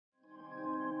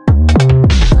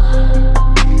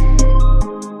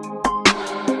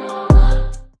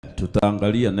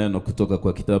tutaangalia neno kutoka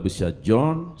kwa kitabu cha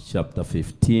John chapter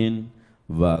 15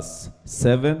 verse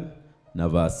 7 na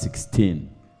verse 16.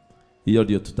 Hiyo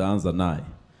ndio tutaanza naye.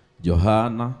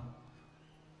 Yohana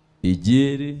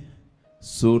Injili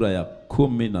sura ya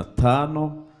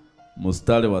 15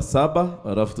 mstari wa 7,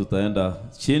 alafu tutaenda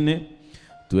chini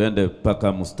tuende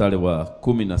mpaka mstari wa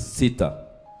 16.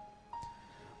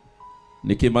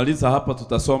 Nikimaliza hapa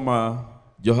tutasoma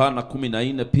Yohana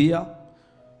 14 pia,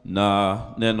 na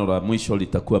neno la mwisho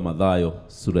litakuwa Mathayo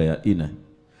sura ya 4.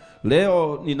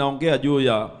 Leo ninaongea juu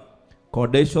ya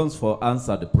conditions for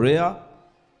answered prayer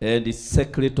and the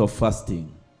secret of fasting.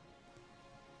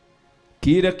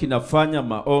 Kile kinafanya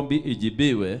maombi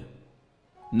ijibiwe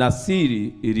na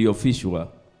siri iliyofichwa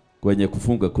kwenye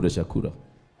kufunga kule chakula.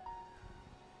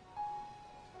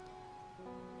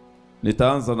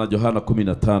 Nitaanza na Yohana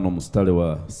 15 mstari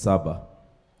wa 7.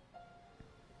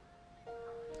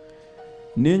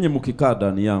 Ninyi mkikaa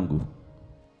ndani yangu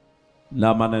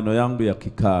na maneno yangu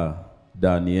yakikaa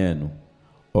ndani yenu,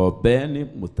 ombeni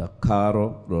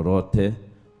mtakalo lolote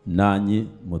nanyi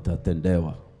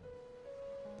mtatendewa.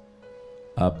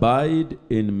 Abide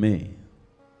in me,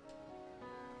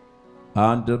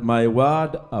 and my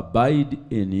word abide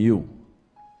in you,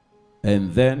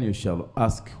 and then you shall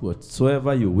ask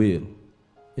whatsoever you will,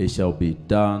 it shall be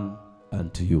done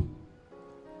unto you.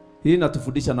 Hii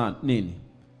inatufundisha nini?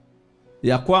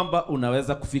 Ya kwamba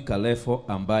unaweza kufika level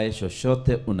ambaye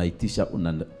chochote unaitisha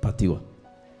unapatiwa.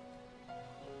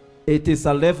 It is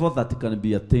a level that can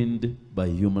be attained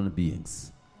by human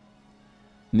beings.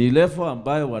 Ni level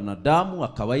ambayo wanadamu wa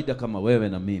kawaida kama wewe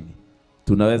na mimi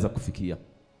tunaweza kufikia.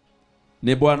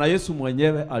 Ni Bwana Yesu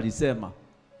mwenyewe alisema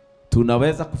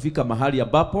tunaweza kufika mahali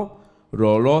ambapo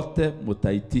lolote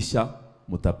mtaitisha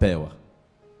mtapewa.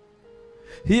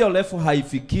 Hiyo level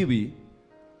haifikiwi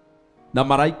na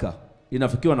malaika,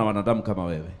 inafikiwa na wanadamu kama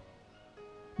wewe.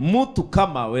 Mtu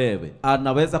kama wewe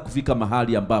anaweza kufika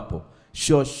mahali ambapo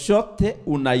chochote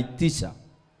unaitisha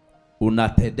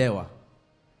unatendewa.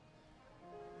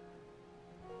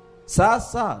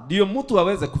 Sasa ndio mtu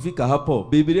aweze kufika hapo,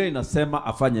 Biblia inasema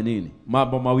afanye nini?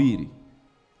 Mambo mawili.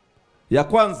 Ya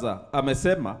kwanza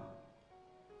amesema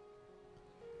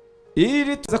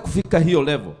ili tuweze kufika hiyo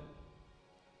level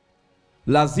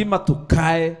lazima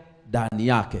tukae ndani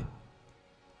yake.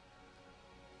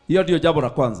 Hiyo ndio jambo la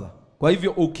kwanza. Kwa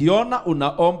hivyo ukiona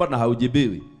unaomba na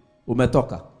haujibiwi,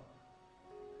 umetoka.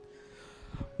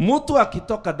 Mtu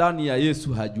akitoka ndani ya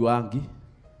Yesu hajuangi,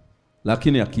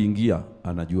 lakini akiingia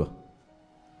anajua.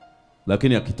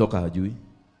 Lakini akitoka hajui.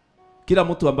 Kila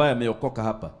mtu ambaye ameokoka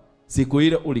hapa, siku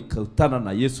ile ulikutana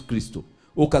na Yesu Kristo,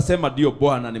 ukasema ndio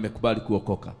Bwana nimekubali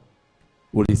kuokoka,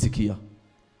 ulisikia.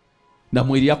 Na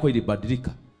mwili yako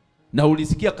ilibadilika. Na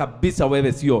ulisikia kabisa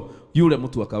wewe sio yule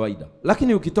mtu wa kawaida.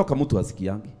 Lakini ukitoka mtu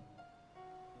hasikiangi.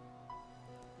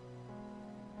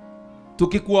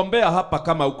 Tukikuombea hapa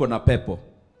kama uko na pepo,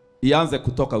 ianze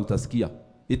kutoka utasikia.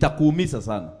 Itakuumiza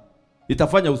sana.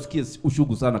 Itafanya usikie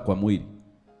ushugu sana kwa mwili.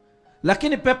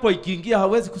 Lakini pepo ikiingia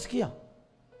hawezi kusikia.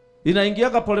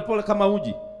 Inaingiaga polepole kama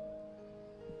uji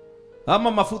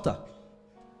ama mafuta.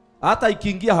 Hata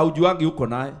ikiingia haujuangi uko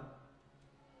naye.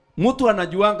 Mtu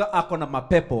anajuanga ako na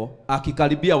mapepo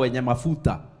akikaribia wenye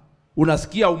mafuta.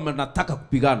 Unasikia unataka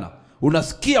kupigana.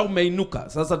 Unasikia umeinuka.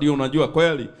 Sasa ndio unajua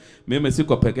kweli mimi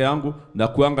siko peke yangu na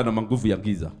kuanga na nguvu ya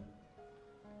giza.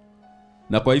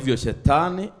 Na kwa hivyo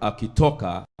shetani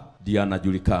akitoka ndiye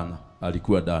anajulikana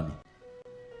alikuwa ndani.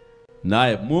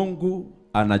 Naye Mungu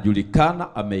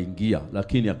anajulikana ameingia,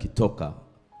 lakini akitoka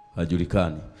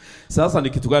hajulikani. Sasa ni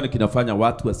kitu gani kinafanya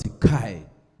watu wasikae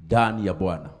ndani ya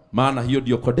Bwana? Maana hiyo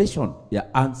ndio condition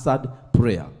ya answered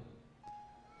prayer.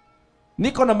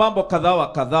 Niko na mambo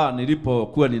kadhaa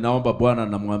nilipokuwa ninaomba Bwana,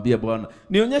 namwambia Bwana,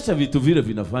 nionyesha vitu vile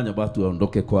vinafanya watu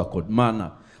waondoke kwako.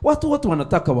 Maana watu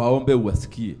wanataka waombe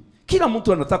uwasikie. Kila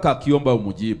mtu anataka akiomba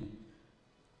umujibu.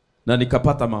 Na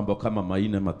nikapata mambo kama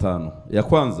 4-5. Ya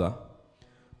kwanza,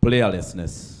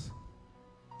 prayerlessness.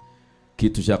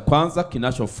 Kitu cha kwanza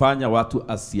kinachofanya watu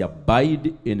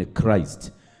asiabide in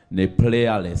Christ ni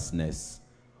prayerlessness.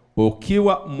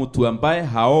 Ukiwa mtu ambaye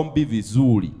haombi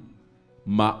vizuri,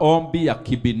 maombi ya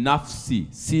kibinafsi,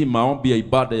 si maombi ya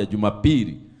ibada ya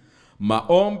Jumapili,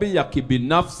 maombi ya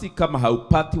kibinafsi, kama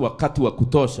haupati wakati wa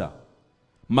kutosha,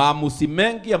 maamuzi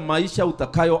mengi ya maisha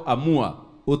utakayoamua,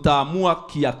 utaamua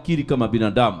kiakili kama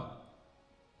binadamu,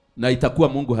 na itakuwa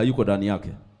Mungu hayuko ndani yake.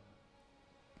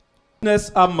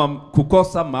 Ama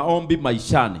kukosa maombi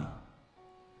maishani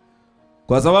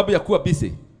kwa sababu ya kuwa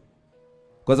busy,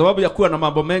 kwa sababu ya kuwa na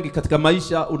mambo mengi katika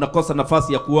maisha, unakosa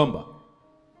nafasi ya kuomba.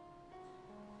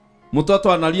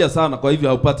 Mtoto analia sana, kwa hivyo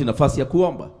haupati nafasi ya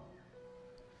kuomba.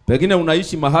 Pengine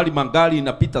unaishi mahali magari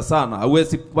inapita sana,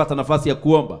 hauwezi kupata nafasi ya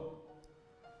kuomba.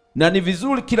 Na ni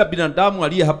vizuri kila binadamu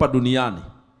aliye hapa duniani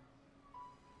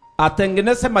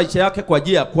atengeneze maisha yake kwa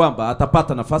njia ya kwamba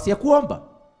atapata nafasi ya kuomba.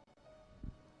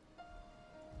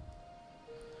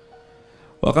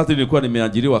 Wakati nilikuwa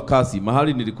nimeajiriwa kazi,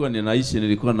 mahali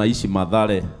nilikuwa naishi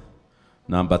Mathare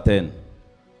namba 10,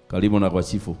 karibu na kwa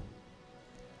chifu.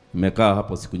 Nimekaa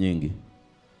hapo siku nyingi.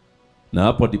 Na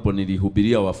hapo ndipo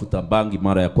nilihubiria wafuta bangi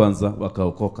mara ya kwanza,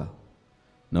 wakaokoka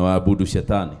na waabudu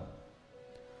shetani.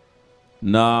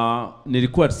 Na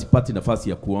nilikuwa sipati nafasi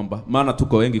ya kuomba, maana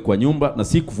tuko wengi kwa nyumba na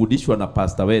si kufundishwa na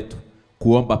pastor wetu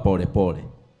kuomba pole pole.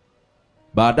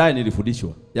 Baadaye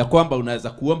nilifundishwa ya kwamba unaweza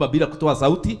kuomba bila kutoa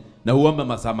sauti na uombe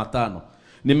masaa 5.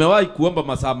 Nimewahi kuomba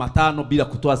masaa 5 bila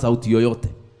kutoa sauti yoyote.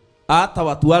 Hata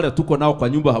watu wale tuko nao kwa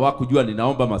nyumba hawakujua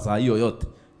ninaomba masaa hiyo yote.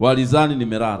 Walizani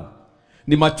nimelala.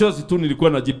 Ni machozi tu nilikuwa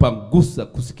najipangusa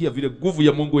kusikia vile nguvu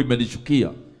ya Mungu imenishukia,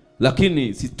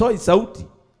 lakini sitoi sauti.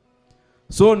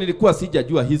 So nilikuwa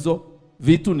sijajua hizo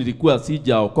vitu, nilikuwa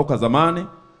sijaokoka zamani.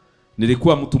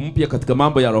 Nilikuwa mtu mpya katika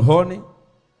mambo ya rohoni,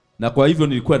 na kwa hivyo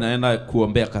nilikuwa naenda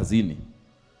kuombea kazini.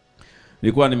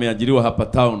 Nilikuwa nimeajiriwa hapa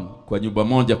town kwa nyumba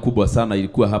moja kubwa sana,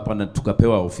 ilikuwa hapa, na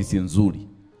tukapewa ofisi nzuri.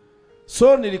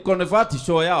 So nilikonevati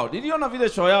show yao. Niliona vile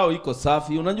show yao iko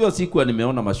safi. Unajua sikuwa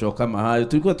nimeona mashow kama hayo.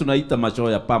 Tulikuwa tunaita mashow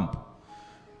ya pump.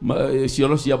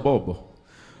 Shioloshi ya bobo.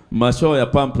 Mashow ya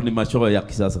pump ni mashow ya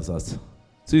kisasa sasa.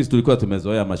 Sisi tulikuwa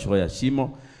tumezoea mashow ya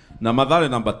shimo. Na Mathare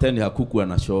namba 10 hakukuwa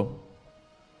na show.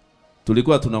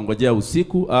 Tulikuwa tunangojea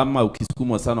usiku, ama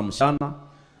ukisukumwa sana mchana,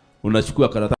 unachukua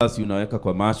karatasi unaweka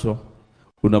kwa masho.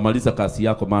 Unamaliza kazi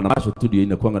yako, maana masho tu ndio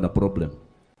inakuanga na problem.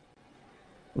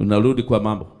 Unarudi kwa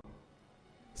mambo.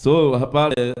 So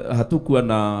pale hatukuwa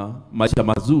na maisha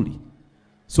mazuri.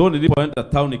 So nilipoenda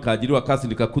town nikaajiriwa kazi,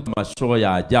 nikakuta mashow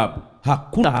ya ajabu.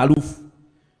 Hakuna harufu.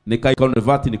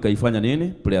 Nikaikonvert nikaifanya nini?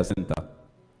 Prayer center.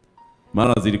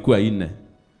 Maana zilikuwa 4.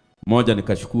 Moja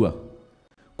nikachukua.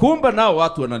 Kumbe nao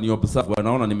watu wananiobserve,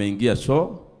 wanaona nimeingia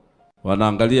show,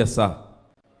 wanaangalia saa.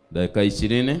 Dakika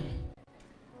 20.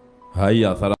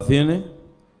 Haya 30.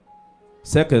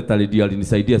 Secretary ndiye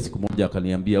alinisaidia siku moja,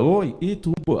 akaniambia, "Oi, hii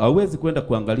tumbo hauwezi kwenda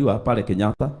kuangaliwa pale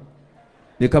Kenyatta."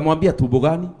 Nikamwambia, "Tumbo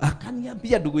gani?"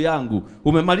 Akaniambia, "Ndugu yangu,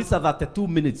 umemaliza 32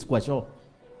 minutes kwa show."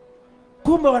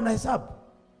 Kumbe wanahesabu.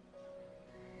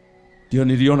 Ndio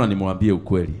niliona nimwambie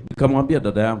ukweli. Nikamwambia,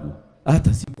 "Dada yangu,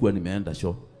 hata sikuwa nimeenda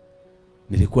show.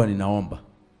 Nilikuwa ninaomba."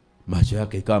 Macho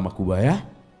yake ikawa makubwa,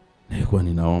 nilikuwa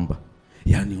ninaomba.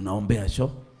 "Yaani unaombea show?"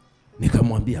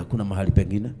 Nikamwambia, "Hakuna mahali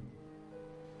pengine."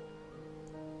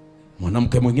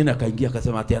 Mwanamke mwingine akaingia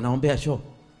akasema ati anaombea show.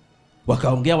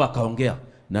 Wakaongea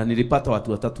na nilipata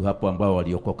watu 3 hapo ambao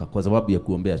waliokoka kwa sababu ya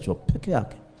kuombea show peke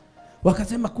yake.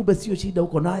 Wakasema kumbe sio shida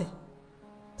huko naye.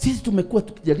 Sisi tumekuwa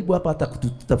tukijaribu hapa hata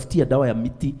kututafutia dawa ya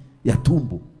miti ya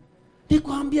tumbo.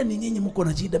 Nikwambia ni nyinyi mko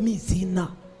na shida, mimi sina.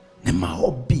 Ni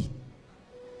maombi.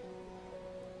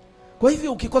 Kwa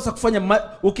hivyo ukikosa kufanya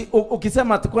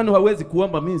ukisema ati kwani hawezi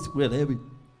kuomba, mimi sikuelewi.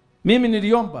 Mimi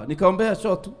niliomba, nikaombea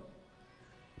show tu.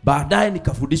 Baadaye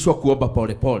nikafundishwa kuomba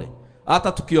pole pole.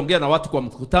 Hata tukiongea na watu kwa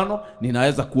mkutano,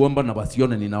 ninaweza kuomba na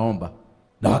wasione ninaomba.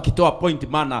 Na wakitoa point,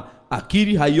 maana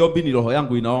akili haiombi, ni roho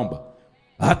yangu inaomba.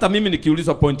 Hata mimi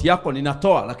nikiulizwa point yako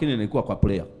ninatoa, lakini nilikuwa kwa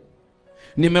prayer.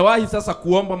 Nimewahi sasa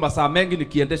kuomba masaa mengi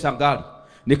nikiendesha gari.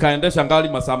 Nikaendesha gari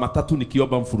masaa 3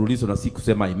 nikiomba mfululizo na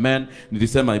sikusema amen.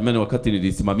 Nilisema amen wakati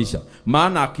nilisimamisha.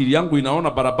 Maana akili yangu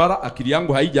inaona barabara, akili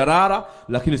yangu haijarara,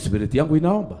 lakini spirit yangu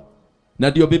inaomba. Na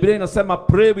ndio Biblia inasema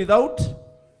pray without,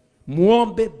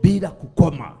 muombe bila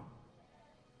kukoma.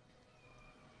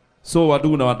 So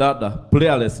wadugu na wadada,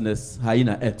 prayerlessness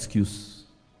haina excuse.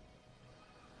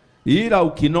 Ila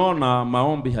ukinona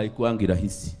maombi haikuangi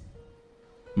rahisi.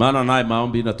 Maana naye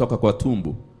maombi inatoka kwa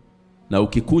tumbo. Na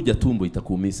ukikuja tumbo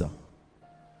itakuumiza.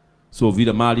 So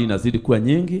vile mali inazidi kuwa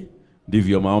nyingi,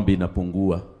 ndivyo maombi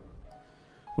inapungua.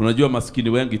 Unajua maskini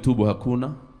wengi tumbo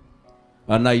hakuna.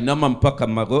 Anainama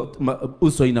mpaka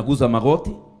uso inaguza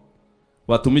magoti.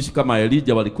 Watumishi kama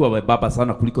Elijah walikuwa webaba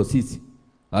sana kuliko sisi.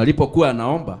 Alipokuwa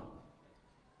anaomba,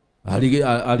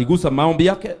 aligusa maombi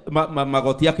yake,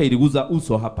 magoti yake iliguza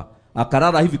uso hapa.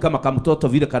 Akarara hivi kama mtoto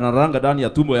vile kanaranga ndani ya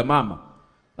tumbo ya mama.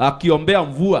 Akiombea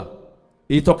mvua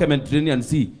itoke Mediterranean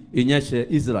Sea inyeshe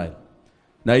Israel.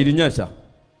 Na ilinyesha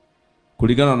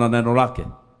kulingana na neno lake.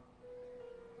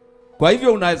 Kwa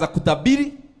hivyo unaweza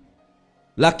kutabiri,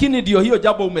 lakini ndio hiyo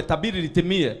jambo umetabiri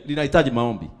litimie, linahitaji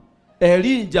maombi.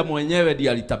 Elijah mwenyewe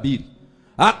ndiye alitabiri.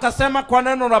 Akasema kwa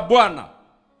neno la Bwana,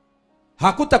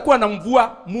 hakutakuwa na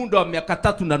mvua muda wa miaka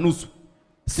 3.5.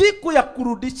 Siku ya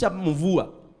kurudisha mvua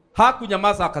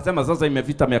Hakunyamaza, akasema sasa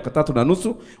imefita miaka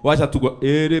 3.5, wacha tugo.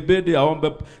 Ilibidi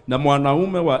aombe, na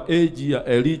mwanaume wa age ya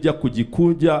Elijah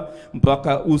kujikunja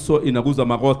mpaka uso inaguza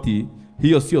magoti.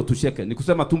 Hiyo sio tusheke, ni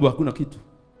kusema tumbo hakuna kitu.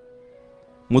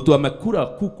 Mtu amekula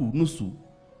kuku nusu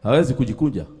hawezi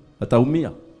kujikunja,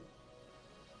 ataumia.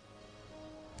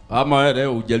 Ama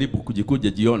leo ujaribu kujikunja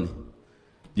jioni,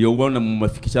 ndio uone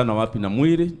mmefikishana wapi na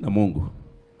mwili na Mungu.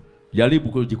 Jaribu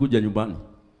kujikunja nyumbani,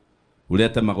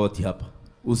 ulete magoti hapa,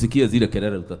 usikie zile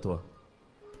kelele utatoa.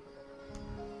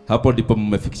 Hapo ndipo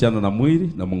mmefikishana na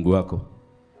mwili na Mungu wako.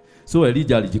 So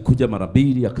Elijah alijikunja mara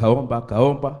 2,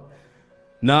 akaomba.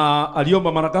 Na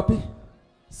aliomba mara ngapi?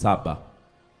 7.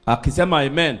 Akisema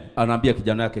amen, anaambia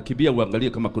kijana yake, kibia uangalie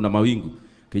kama kuna mawingu.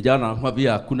 Kijana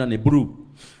anamwambia hakuna, ni blue.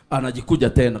 Anajikuja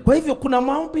tena. Kwa hivyo kuna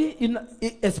maombi,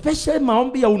 especially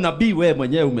maombi ya unabii wewe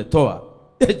mwenyewe umetoa,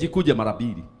 jikuje mara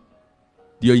 2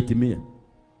 ndio itimie.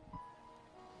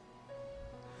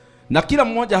 Na kila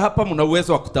mmoja hapa mna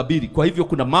uwezo wa kutabiri. Kwa hivyo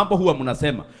kuna mambo huwa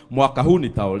mnasema mwaka huu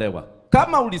nitaolewa.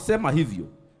 Kama ulisema hivyo,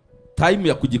 time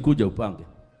ya kujikuja upange.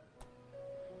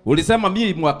 Ulisema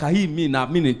mimi mwaka hii mimi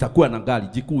naamini nitakuwa na gari,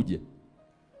 jikuje.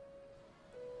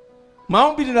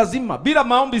 Maombi ni lazima. Bila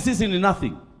maombi sisi ni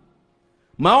nothing.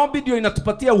 Maombi ndio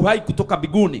inatupatia uhai kutoka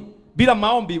mbinguni. Bila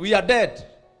maombi we are dead.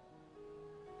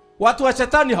 Watu wa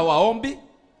shetani hawaombi.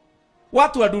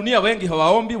 Watu wa dunia wengi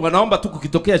hawaombi, wanaomba tu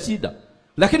kukitokea shida.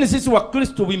 Lakini sisi wa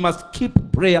Kristo we must keep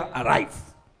prayer alive.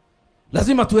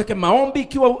 Lazima tuweke maombi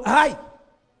ikiwa hai.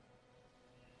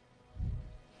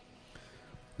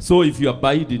 So if you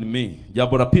abide in me,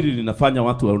 jambo la pili linafanya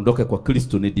watu waondoke kwa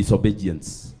Kristo ni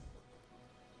disobedience.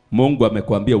 Mungu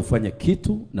amekwambia ufanye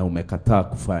kitu na umekataa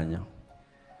kufanya.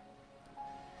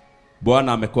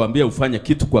 Bwana amekwambia ufanye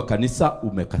kitu kwa kanisa,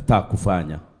 umekataa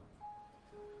kufanya.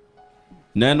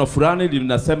 Neno fulani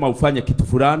linasema ufanye kitu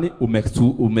fulani,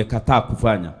 umekataa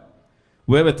kufanya.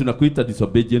 Wewe tunakuita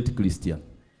disobedient Christian.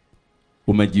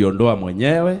 Umejiondoa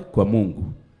mwenyewe kwa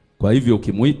Mungu. Kwa hivyo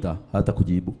ukimuita hata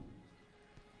kujibu.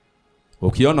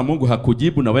 Ukiona Mungu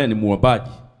hakujibu na wewe ni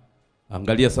muombaji,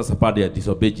 angalia sasa pande ya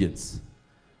disobedience.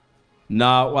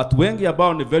 Na watu wengi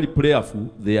ambao ni very prayerful,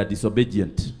 they are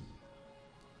disobedient.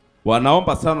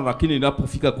 Wanaomba sana lakini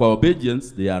inapofika kwa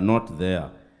obedience, they are not there.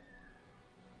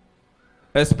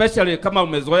 Especially kama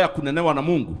umezoea kunenewa na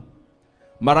Mungu.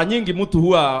 Mara nyingi mtu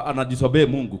huwa anadisobey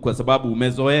Mungu kwa sababu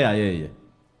umezoea yeye.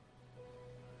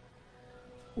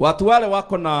 Watu wale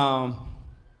wako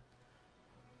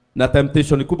na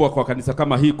temptation kubwa kwa kanisa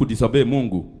kama hii kudisobey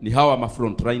Mungu ni hawa ma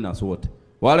frontliners wote.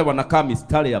 Wale wanakaa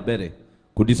mistari ya mbele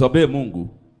kudisobey Mungu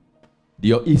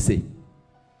ndio easy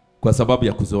kwa sababu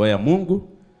ya kuzoea Mungu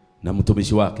na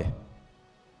mtumishi wake.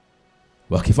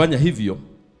 Wakifanya hivyo,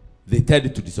 they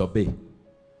tend to disobey.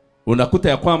 Unakuta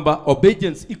ya kwamba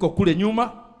obedience iko kule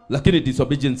nyuma, lakini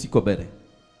disobedience iko mbele.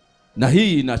 Na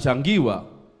hii inachangiwa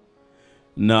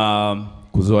na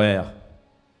kuzoea.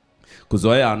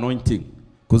 Kuzoea anointing,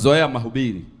 kuzoea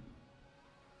mahubiri.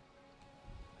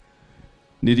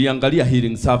 Niliangalia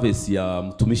healing service ya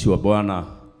mtumishi wa Bwana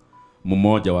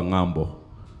mmoja wa ng'ambo.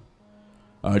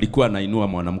 Alikuwa anainua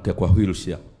mwanamke kwa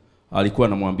wheelchair. Alikuwa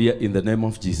anamwambia in the name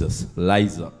of Jesus,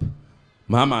 rise up.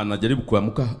 Mama anajaribu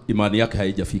kuamka, imani yake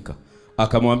haijafika.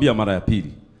 Akamwambia mara ya 2.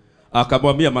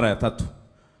 Akamwambia mara ya 3.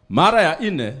 Mara ya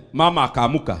 4 mama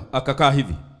akaamuka, akakaa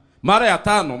hivi. Mara ya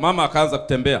 5 mama akaanza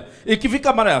kutembea.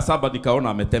 Ikifika mara ya 7 nikaona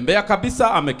ametembea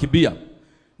kabisa, amekibia.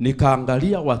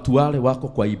 Nikaangalia watu wale wako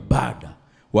kwa ibada,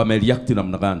 wamereact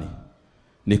namna gani.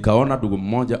 Nikaona ndugu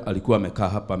mmoja alikuwa amekaa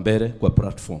hapa mbele kwa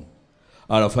platform.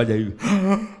 Anafanya hivi.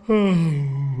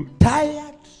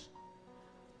 Tired.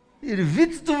 Ili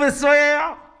vitu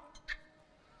tumezoea.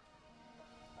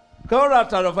 Kaona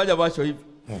hata anafanya macho hivi.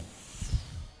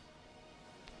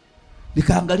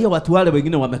 Nikaangalia watu wale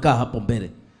wengine wamekaa hapo mbele.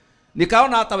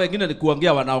 Nikaona hata wengine ni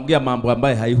kuongea wanaongea mambo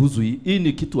ambaye haihusu hii. Hii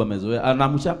ni kitu wamezoea.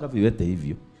 Anamshanga viwete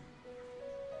hivyo.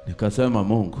 Nikasema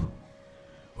Mungu,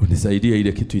 unisaidie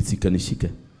ile kitu isikanishike.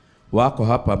 Wako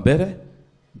hapa mbele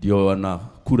ndio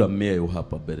wanakula mmeo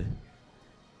hapa mbele.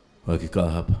 Wakikaa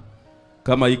hapa.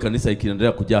 Kama hii kanisa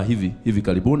ikiendelea kujaa hivi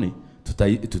karibuni,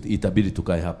 itabidi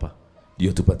tukae hapa.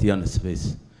 Ndio tupatiane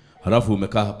space. Halafu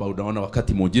umekaa hapa unaona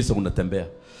wakati muujiza unatembea.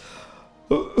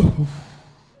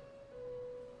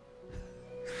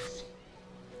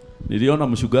 Niliona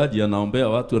mshugaji anaombea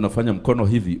watu wanafanya mkono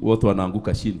hivi, wote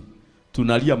wanaanguka chini.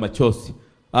 Tunalia machozi.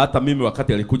 Hata mimi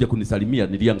wakati alikuja kunisalimia,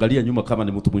 niliangalia nyuma kama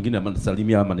ni mtu mwingine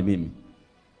amenisalimia ama ni mimi.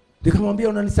 Nikamwambia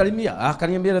unanisalimia?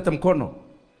 Akaniambia leta mkono.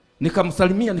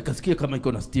 Nikamsalimia, nikasikia kama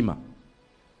iko na stima.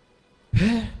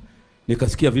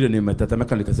 Nikasikia vile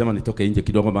nimetetemeka, nikasema nitoke nje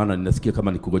kidogo maana ninasikia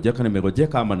kama nikugojeka,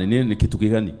 nimegojeka ama ni nini, ni kitu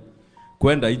gani.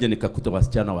 Kwenda nje nikakuta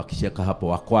wasichana wakisheka hapo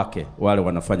wakwake, wale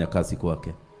wanafanya kazi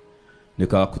kwake.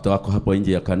 Nikawakuta wako hapo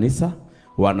nje ya kanisa,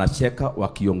 wanacheka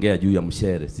wakiongea juu ya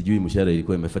mshere. Sijui mshere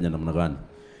ilikuwa imefanya namna gani.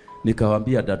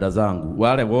 Nikawaambia dada zangu,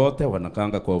 wale wote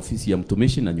wanakaanga kwa ofisi ya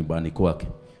mtumishi na nyumbani kwake.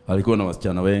 Alikuwa na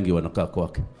wasichana wengi wanakaa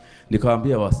kwake.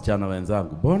 Nikawaambia wasichana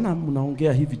wenzangu, mbona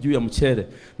mnaongea hivi juu ya mshere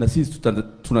na sisi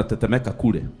tunatetemeka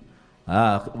kule?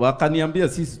 Wakaniambia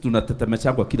sisi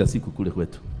tunatetemeshwa kila siku kule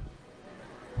kwetu.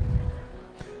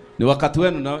 Ni wakati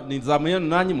wenu, ni zamu yenu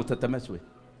nanyi mtetemeshwe.